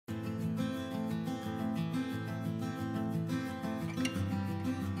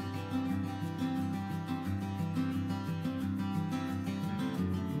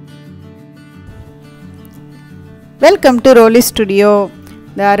Welcome to Roli Studio.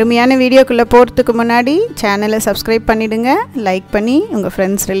 இந்த அருமையான வீடியோக்குள்ள போறதுக்கு முன்னாடி சேனலை சப்ஸ்கிரைப் பண்ணிடுங்க, லைக் பண்ணி உங்க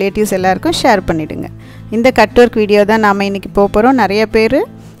फ्रेंड्स ரிலேட்டிவ்ஸ் எல்லாருக்கும் ஷேர் பண்ணிடுங்க. இந்த கட்வொர்க் வீடியோ தான் நாம இன்னைக்கு போறோம். நிறைய பேர்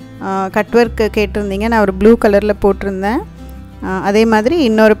கட்வொர்க் கேட்டிருந்தீங்க. நான் ஒரு ப்ளூ கலர்ல போட்டுருந்தேன். அதே மாதிரி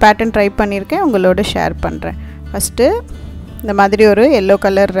இன்னொரு பேட்டர்ன் ட்ரை பண்ணியிருக்கேன், உங்களோட ஷேர் பண்றேன். ஃபர்ஸ்ட் இந்த மாதிரி ஒரு yellow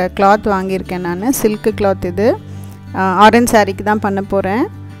கலர் cloth வாங்கியிருக்கேன் நான். silk cloth இது. ஆரஞ்சு சாரிக்கு தான் பண்ண போறேன்.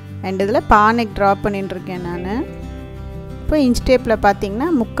 அண்ட் இதில் பானைக்கு ட்ரா பண்ணிட்டு இருக்கேன் நான். இப்போ இன்ச் டேப்பில் பார்த்தீங்கன்னா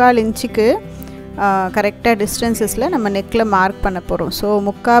 3/4 இன்ச்சுக்கு கரெக்டாக டிஸ்டன்சஸில் நம்ம நெக்கில் மார்க் பண்ண போகிறோம். ஸோ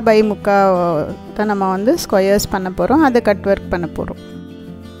 3/3 தான் நம்ம வந்து ஸ்கொயர்ஸ் பண்ண போகிறோம், அதை கட் ஒர்க் பண்ண போகிறோம்.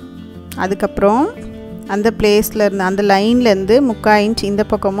 அதுக்கப்புறம் அந்த பிளேஸில் இருந்து அந்த லைன்லேருந்து 3/4 இன்ச் இந்த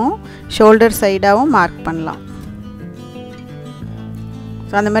பக்கமும் ஷோல்டர் சைடாகவும் மார்க் பண்ணலாம்.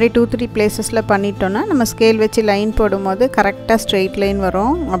 ஸோ அந்த மாதிரி 2-3 பிளேசஸில் பண்ணிட்டோன்னா நம்ம ஸ்கேல் வச்சு லைன் போடும்போது கரெக்டாக ஸ்ட்ரெயிட் லைன்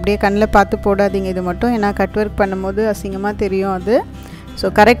வரும். அப்படியே கண்ணில் பார்த்து போடாதீங்க இது மட்டும், ஏன்னா கட் ஒர்க் பண்ணும்போது அசிங்கமாக தெரியும் அது.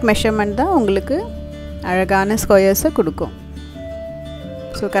 ஸோ கரெக்ட் மெஷர்மெண்ட் தான் உங்களுக்கு அழகான ஸ்கொயர்ஸை கொடுக்கும்.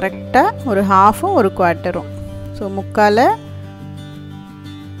 ஸோ கரெக்டாக ஒரு ஹாஃபும் ஒரு குவார்ட்டரும். ஸோ 3/4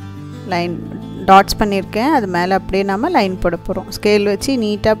 லைன் டாட்ஸ் பண்ணியிருக்கேன், அது மேலே அப்படியே நம்ம லைன் போட போகிறோம். ஸ்கேல் வச்சு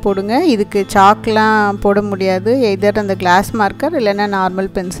நீட்டாக போடுங்க. இதுக்கு சாக்லாம் போட முடியாது, எதர் அந்த கிளாஸ் மார்க்கர் இல்லைன்னா நார்மல்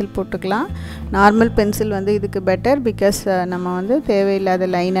பென்சில் போட்டுக்கலாம். நார்மல் பென்சில் வந்து இதுக்கு பெட்டர், பிகாஸ் நம்ம வந்து தேவையில்லாத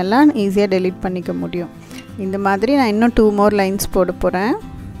லைன் எல்லாம் ஈஸியாக டெலீட் பண்ணிக்க முடியும். இந்த மாதிரி நான் இன்னும் 2 more லைன்ஸ் போட போகிறேன்.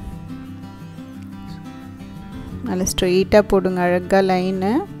 நல்லா ஸ்ட்ரெயிட்டாக போடுங்க அழகாக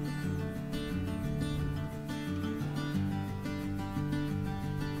லைனு.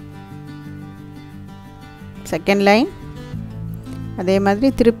 செகண்ட் லைன் அதே மாதிரி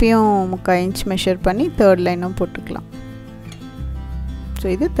திருப்பியும் 3/4 இன்ச் மெஷர் பண்ணி தேர்ட் லைனும் போட்டுக்கலாம். ஸோ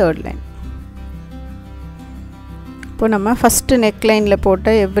இது தேர்ட் லைன். இப்போ நம்ம ஃபஸ்ட்டு நெக் லைனில்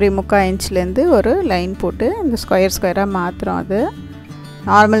போட்ட எவ்ரி 3/4 இன்ச்லேருந்து ஒரு லைன் போட்டு இந்த ஸ்கொயராக மாற்றுறோம். அது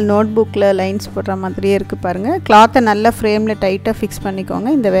நார்மல் நோட் புக்கில் லைன்ஸ் போடுற மாதிரியே இருக்குது பாருங்கள். கிளாத்தை நல்லா ஃப்ரேமில் டைட்டாக ஃபிக்ஸ் பண்ணிக்கோங்க,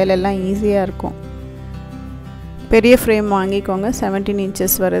 இந்த வேலையெல்லாம் ஈஸியாக இருக்கும். பெரிய ஃப்ரேம் வாங்கிக்கோங்க, 17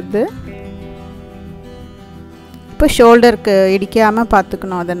 inches வருது. இப்போ ஷோல்டருக்கு இடிக்காமல்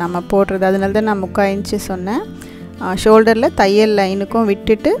பார்த்துக்கணும் அதை நம்ம போடுறது, அதனால தான் நான் 3/4 இன்ச்சு சொன்னேன். ஷோல்டரில் தையல் லைனுக்கும்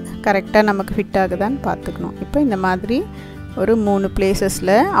விட்டுட்டு கரெக்டாக நமக்கு ஃபிட் ஆகுதான்னு பார்த்துக்கணும். இப்போ இந்த மாதிரி ஒரு 3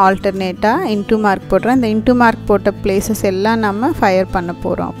 பிளேசஸில் ஆல்டர்னேட்டாக இன்டூ மார்க் போடுறேன். இந்த இன்டூ மார்க் போட்ட பிளேசஸ் எல்லாம் நம்ம ஃபயர் பண்ண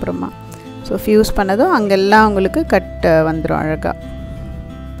போகிறோம் அப்புறமா. ஸோ ஃபியூஸ் பண்ணதும் அங்கெல்லாம் உங்களுக்கு கட் வந்துடும் அழகாக.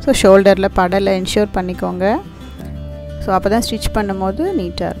 ஸோ ஷோல்டரில் படலை என்ஷூர் பண்ணிக்கோங்க. ஸோ அப்போ தான் ஸ்டிச் பண்ணும்போது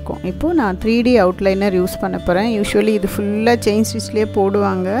நீட்டாக இருக்கும். இப்போது நான் 3D அவுட்லைனர் யூஸ் பண்ண போகிறேன். யூஸ்வலி இது ஃபுல்லாக செயின் ஸ்டிச்லேயே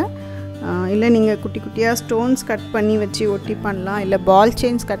போடுவாங்க, இல்லை நீங்கள் குட்டி குட்டியாக ஸ்டோன்ஸ் கட் பண்ணி வச்சு ஒட்டி பண்ணலாம், இல்லை பால்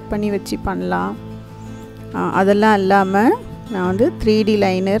செயின்ஸ் கட் பண்ணி வச்சு பண்ணலாம். அதெல்லாம் இல்லாமல் நான் வந்து 3D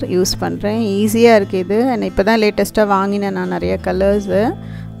லைனர் யூஸ் பண்ணுறேன். ஈஸியாக இருக்குது இது. நான் இப்போ தான் லேட்டஸ்ட்டாக வாங்கினேன் நான் நிறைய கலர்ஸு.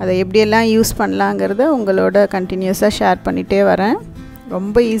 அதை எப்படியெல்லாம் யூஸ் பண்ணலாங்கிறத உங்களோட கண்டினியூஸாக ஷேர் பண்ணிகிட்டே வரேன்.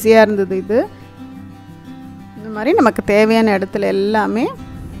 ரொம்ப ஈஸியாக இருந்தது இது. இந்த மாதிரி நமக்கு தேவையான இடத்துல எல்லாமே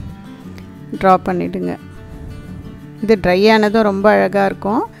ட்ரா பண்ணிவிடுங்க. இது ட்ரை ஆனதும் ரொம்ப அழகாக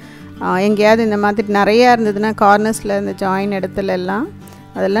இருக்கும். எங்கேயாவது இந்த மாதிரி நிறையா இருந்ததுன்னா கார்னர்ஸில் இந்த ஜாயின் இடத்துல எல்லாம்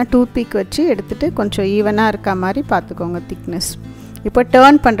அதெல்லாம் டூத் பிக் வச்சு எடுத்துகிட்டு கொஞ்சம் ஈவனாக இருக்க மாதிரி பார்த்துக்கோங்க திக்னஸ். இப்போ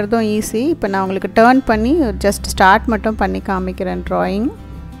டேர்ன் பண்ணுறதும் ஈஸி. இப்போ நான் உங்களுக்கு டேர்ன் பண்ணி ஜஸ்ட் ஸ்டார்ட் மட்டும் பண்ணி காமிக்கிறேன் ட்ராயிங்.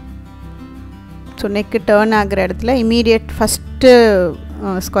 ஸோ நெக்கு டேர்ன் ஆகிற இடத்துல இமீடியட் ஃபஸ்ட்டு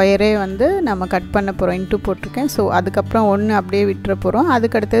ஸ்கொயரே வந்து நம்ம கட் பண்ண போகிறோம், இன்ட்டு போட்டிருக்கேன். ஸோ அதுக்கப்புறம் ஒன்று அப்படியே விட்டுற போகிறோம்.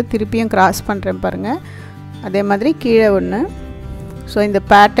 அதுக்கடுத்தது திருப்பியும் கிராஸ் பண்ணுறேன் பாருங்கள். அதே மாதிரி கீழே ஒன்று. ஸோ இந்த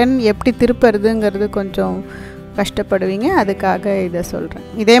பேட்டர்ன் எப்படி திருப்புறதுங்கிறது கொஞ்சம் கஷ்டப்படுவீங்க, அதுக்காக இதை சொல்கிறேன்.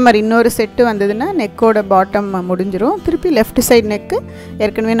 இதே மாதிரி இன்னொரு செட்டு வந்ததுன்னா நெக்கோட பாட்டம் முடிஞ்சிடும். திருப்பி லெஃப்ட் சைடு நெக்கு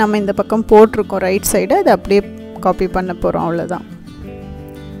ஏற்கனவே நம்ம இந்த பக்கம் போட்டிருக்கோம் ரைட் சைடு, அதை அப்படியே காப்பி பண்ண போகிறோம், அவ்வளோதான்.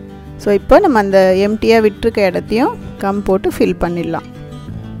 ஸோ இப்போ நம்ம அந்த எம்டியாக விட்டுருக்க இடத்தையும் கம் போட்டு ஃபில் பண்ணிடலாம்.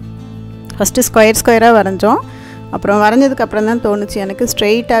 ஃபஸ்ட்டு ஸ்கொயராக வரைஞ்சோம். அப்புறம் வரைஞ்சதுக்கப்புறம் தான் தோணுச்சு எனக்கு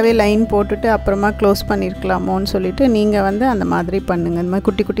ஸ்ட்ரெயிட்டாகவே லைன் போட்டுட்டு அப்புறமா க்ளோஸ் பண்ணியிருக்கலாமோன்னு சொல்லிவிட்டு நீங்கள் வந்து அந்த மாதிரி பண்ணுங்கள். இந்த மாதிரி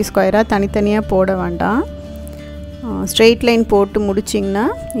குட்டி குட்டி ஸ்கொயராக தனித்தனியாக போட வேண்டாம். ஸ்ட்ரெயிட் லைன் போட்டு முடிச்சிங்கன்னா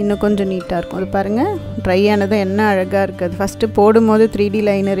இன்னும் கொஞ்சம் நீட்டாக இருக்கும். அது பாருங்கள் ட்ரை ஆனதும் என்ன அழகாக இருக்குது. ஃபஸ்ட்டு போடும்போது 3D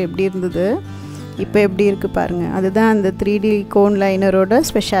லைனர் எப்படி இருந்தது, இப்போ எப்படி இருக்குது பாருங்கள். அதுதான் அந்த 3D கோன் லைனரோட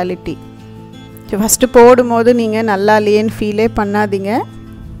ஸ்பெஷாலிட்டி. ஃபஸ்ட்டு போடும்போது நீங்கள் நல்லா இல்லையேன்னு ஃபீலே பண்ணாதீங்க.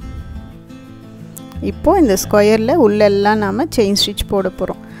 இப்போது இந்த ஸ்கொயரில் உள்ளெல்லாம் நாம் செயின் ஸ்டிச் போட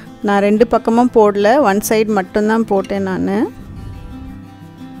போகிறோம். நான் 2 பக்கமும் போடல, 1 சைடு மட்டும்தான் போட்டேன் நான்.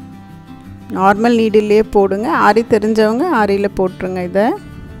 நார்மல் நீடிலே போடுங்க, ஆரி தெரிஞ்சவங்க ஆரியில் போட்டுருங்க. இதை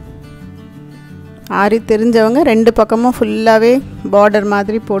ஆரி தெரிஞ்சவங்க ரெண்டு பக்கமும் ஃபுல்லாகவே பார்டர்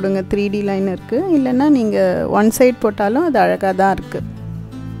மாதிரி போடுங்க. 3D லைன் இருக்குது. இல்லைன்னா நீங்கள் ஒன் சைட் போட்டாலும் அது அழகாக தான் இருக்குது.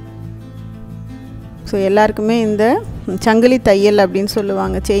 ஸோ எல்லாருக்குமே இந்த சங்கிலி தையல் அப்படின்னு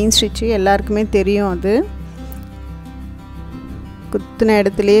சொல்லுவாங்க, செயின் ஸ்டிச்சு எல்லாருக்குமே தெரியும். அது குத்தின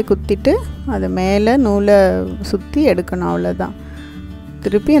இடத்துலையே குத்திட்டு அது மேலே நூலை சுற்றி எடுக்கணும், அவ்வளோதான்.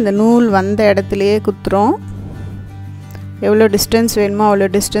 திருப்பி அந்த நூல் வந்த இடத்துலையே குத்துறோம். எவ்வளோ டிஸ்டன்ஸ் வேணுமோ அவ்வளோ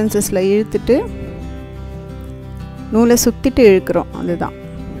டிஸ்டன்ஸஸில் இழுத்துட்டு நூலை சுற்றிட்டு இழுக்கிறோம். அதுதான்.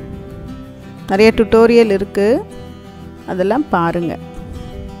 நிறைய டுட்டோரியல் இருக்குது, அதெல்லாம் பாருங்கள்.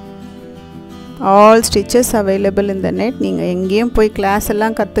 All stitches available in the net. நீங்கள் எங்கேயும் போய் கிளாஸ்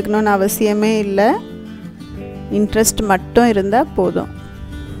எல்லாம் கற்றுக்கணுன்னு அவசியமே இல்லை. இன்ட்ரெஸ்ட் மட்டும் இருந்தால் போதும்.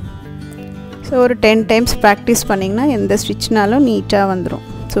 ஸோ ஒரு 10 டைம்ஸ் ப்ராக்டிஸ் பண்ணிங்கன்னா எந்த ஸ்டிச்னாலும் நீட்டாக வந்துடும்.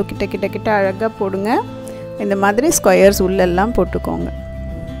 ஸோ கிட்ட அழகாக போடுங்க. இந்த மாதிரி ஸ்கொயர்ஸ் உள்ளெல்லாம் போட்டுக்கோங்க.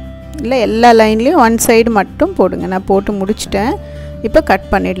 இல்லை எல்லா லைன்லேயும் ஒன் சைடு மட்டும் போடுங்க. நான் போட்டு முடிச்சிட்டேன். இப்போ கட்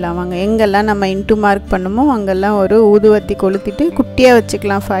பண்ணிடலாம் வாங்க. எங்கெல்லாம் நம்ம இன்ட்டு மார்க் பண்ணுமோ அங்கெல்லாம் ஒரு ஊதுவத்தி கொளுத்திட்டு குட்டியாக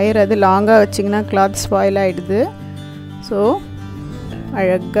வச்சுக்கலாம் ஃபயர். அது லாங்காக வச்சிங்கன்னா கிளாத் ஸ்பாயில் ஆகிடுது. ஸோ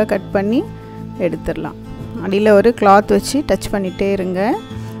அழகாக கட் பண்ணி எடுத்துடலாம். அடியில் ஒரு கிளாத் வச்சு டச் பண்ணிகிட்டே இருங்க.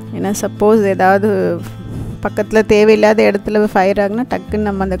 ஏன்னா சப்போஸ் ஏதாவது பக்கத்தில் தேவையில்லாத இடத்துல ஃபயர் ஆகுனா டக்குன்னு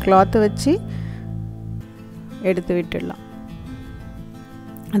நம்ம அந்த கிளாத்தை வச்சு எடுத்து விட்டுடலாம்.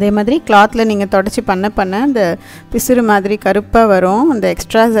 அதே மாதிரி கிளாத்தில் நீங்கள் தொடச்சி பண்ண அந்த பிசுறு மாதிரி கருப்பாக வரும். அந்த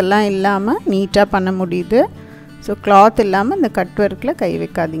எக்ஸ்ட்ராஸ் எல்லாம் இல்லாமல் நீட்டாக பண்ண முடியுது. ஸோ கிளாத் இல்லாமல் இந்த கட் ஒர்க்கில் கை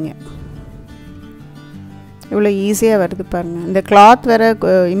வைக்காதீங்க. இவ்வளோ ஈஸியாக வருது பாருங்கள். இந்த கிளாத் வேறு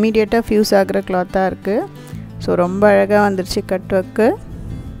இம்மீடியட்டாக ஃப்யூஸ் ஆகிற கிளாத்தாக இருக்குது. ஸோ ரொம்ப அழகாக வந்துருச்சு கட் ஒர்க்கு.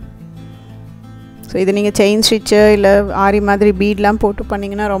 ஸோ இது நீங்கள் செயின் ஸ்டிச்சு இல்லை ஆரி மாதிரி பீட்லாம் போட்டு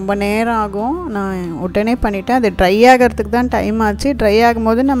பண்ணிங்கன்னா ரொம்ப நேரம் ஆகும். நான் உடனே பண்ணிவிட்டேன். அது ட்ரை ஆகிறதுக்கு தான் டைம் ஆச்சு. ட்ரை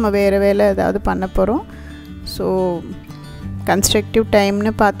ஆகும்போது நம்ம வேறு வேலை ஏதாவது பண்ண போகிறோம். ஸோ கன்ஸ்ட்ரக்டிவ்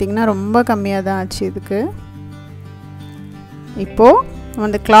டைம்னு பார்த்திங்கன்னா ரொம்ப கம்மியாக தான் ஆச்சு இதுக்கு. இப்போது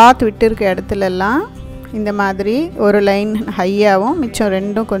அந்த கிளாத் விட்டுருக்க இடத்துலலாம் இந்த மாதிரி ஒரு லைன் ஹையாகவும் மிச்சம்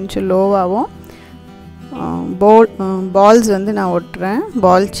ரெண்டும் கொஞ்சம் லோவாகவும் பால்ஸ் வந்து நான் ஒட்டுறேன்.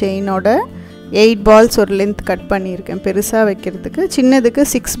 பால் செயினோட 8 பால்ஸ் ஒரு லென்த் கட் பண்ணியிருக்கேன். பெருசாக வைக்கிறதுக்கு. சின்னதுக்கு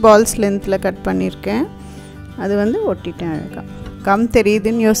 6 பால்ஸ் லென்த்தில் கட் பண்ணியிருக்கேன். அது வந்து ஒட்டிட்டேன் அழகாக. கம்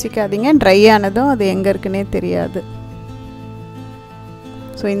தெரியுதுன்னு யோசிக்காதீங்க. ட்ரை ஆனதும் அது எங்கே இருக்குன்னே தெரியாது.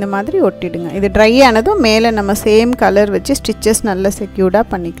 ஸோ இந்த மாதிரி ஒட்டிடுங்க. இது ட்ரை ஆனதும் மேலே நம்ம சேம் கலர் வச்சு ஸ்டிச்சஸ் நல்லா செக்யூர்டாக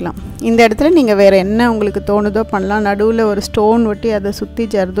பண்ணிக்கலாம். இந்த இடத்துல நீங்கள் வேறு என்ன உங்களுக்கு தோணுதோ பண்ணலாம். நடுவில் ஒரு ஸ்டோன் ஒட்டி அதை சுற்றி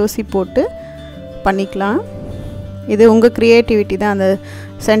ஜர்தோசி போட்டு பண்ணிக்கலாம். இது உங்கள் க்ரியேட்டிவிட்டி தான். அந்த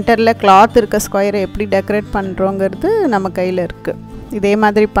சென்டரில் கிளாத் இருக்க ஸ்கொயரை எப்படி டெக்கரேட் பண்ணுறோங்கிறது நம்ம கையில் இருக்குது. இதே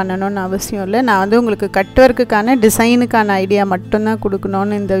மாதிரி பண்ணணும்னு அவசியம் இல்லை. நான் வந்து உங்களுக்கு கட் ஒர்க்குக்கான டிசைனுக்கான ஐடியா மட்டும்தான்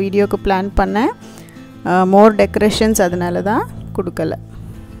கொடுக்கணுன்னு இந்த வீடியோவுக்கு பிளான் பண்ணேன். மோர் டெக்கரேஷன்ஸ் அதனால தான் கொடுக்கல.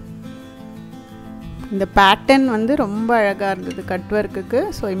 இந்த பேட்டர்ன் வந்து ரொம்ப அழகாக இருந்தது கட் ஒர்க்குக்கு.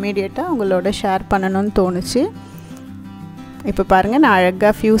 ஸோ இமீடியட்டாக உங்களோட ஷேர் பண்ணணும்னு தோணுச்சு. இப்போ பாருங்கள், நான்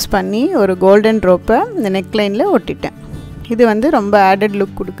அழகாக ஃப்யூஸ் பண்ணி ஒரு கோல்டன் ரோப்பை இந்த நெக்லைனில் ஒட்டிட்டேன். இது வந்து ரொம்ப ஆடட்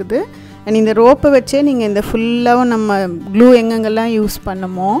லுக் கொடுக்குது. அண்ட் இந்த ரோப்பை வச்சே நீங்கள் இந்த ஃபுல்லாகவும் நம்ம க்ளூ எங்கெங்கெல்லாம் யூஸ்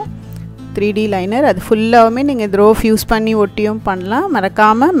பண்ணுமோ 3D லைனர் அது ஃபுல்லாகவுமே நீங்கள் இந்த ரோப் யூஸ் பண்ணி ஒட்டியும் பண்ணலாம்.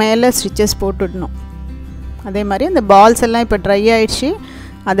 மறக்காமல் மேலே ஸ்டிச்சஸ் போட்டுடணும். அதே மாதிரி அந்த பால்ஸ் எல்லாம் இப்போ ட்ரை ஆகிடுச்சு.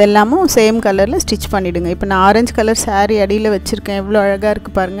 அதெல்லாமும் சேம் கலரில் ஸ்டிச் பண்ணிவிடுங்க. இப்போ நான் ஆரஞ்சு கலர் சாரீ அடியில் வச்சுருக்கேன். எவ்வளோ அழகாக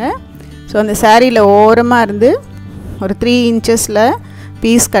இருக்குது பாருங்கள். ஸோ அந்த சாரியில் ஓரமாக இருந்து ஒரு 3 இன்ச்சஸில்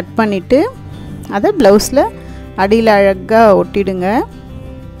பீஸ் கட் பண்ணிவிட்டு அதை ப்ளவுஸில் அடியில் அழகாக ஒட்டிடுங்க.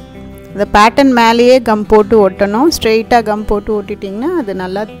 அந்த பேட்டர்ன் மேலேயே கம் போட்டு ஒட்டணும். ஸ்ட்ரெயிட்டாக கம் போட்டு ஒட்டிட்டிங்கன்னா அது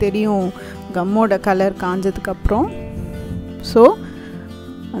நல்லா தெரியும் கம்மோட கலர் காஞ்சதுக்கப்புறம். ஸோ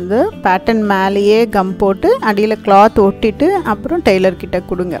அந்த பேட்டர்ன் மேலேயே கம் போட்டு அடியில் கிளாத் ஒட்டிட்டு அப்புறம் டெய்லர்கிட்ட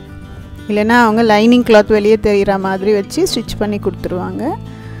கொடுங்க. இல்லைன்னா அவங்க லைனிங் கிளாத் வெளியே தெரிகிற மாதிரி வச்சு ஸ்டிச் பண்ணி கொடுத்துருவாங்க.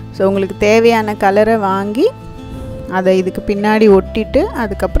 ஸோ உங்களுக்கு தேவையான கலரை வாங்கி அதை இதுக்கு பின்னாடி ஒட்டிட்டு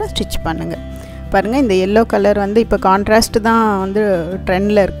அதுக்கப்புறம் ஸ்டிச் பண்ணுங்கள். பாருங்கள், இந்த எல்லோ கலர் வந்து இப்போ கான்ட்ராஸ்ட் தான் வந்து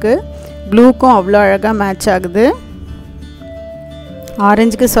ட்ரெண்டில் இருக்குது. ப்ளூக்கும் அவ்வளோ அழகாக மேட்ச் ஆகுது.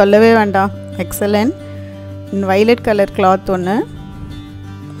 ஆரஞ்சுக்கு சொல்லவே வேண்டாம், எக்ஸலண்ட். வைலட் கலர் கிளாத் ஒன்று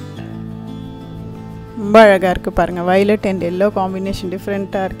ரொம்ப அழகாக இருக்குது பாருங்கள். வைலட் அண்ட் எல்லோ காம்பினேஷன்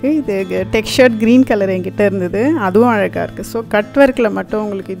டிஃப்ரெண்ட்டாக இருக்குது. இது டெக்ஸ்சர்ட் க்ரீன் கலர் என்கிட்ட இருந்தது, அதுவும் அழகாக இருக்குது. ஸோ கட் ஒர்க்கில் மட்டும்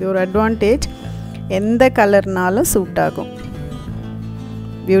உங்களுக்கு இது ஒரு அட்வான்டேஜ். எந்த கலர்னாலும் சூட் ஆகும்.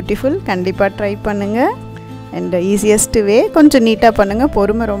 பியூட்டிஃபுல். கண்டிப்பாக ட்ரை பண்ணுங்கள். அண்ட் ஈஸியஸ்ட் வே கொஞ்சம் நீட்டாக பண்ணுங்கள்.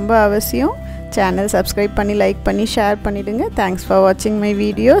 பொறுமை ரொம்ப அவசியம். சேனல் சப்ஸ்கிரைப் பண்ணி லைக் பண்ணி ஷேர் பண்ணிவிடுங்க. தேங்க்ஸ் ஃபார் வாட்சிங் மை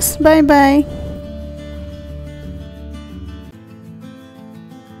வீடியோஸ். Bye bye.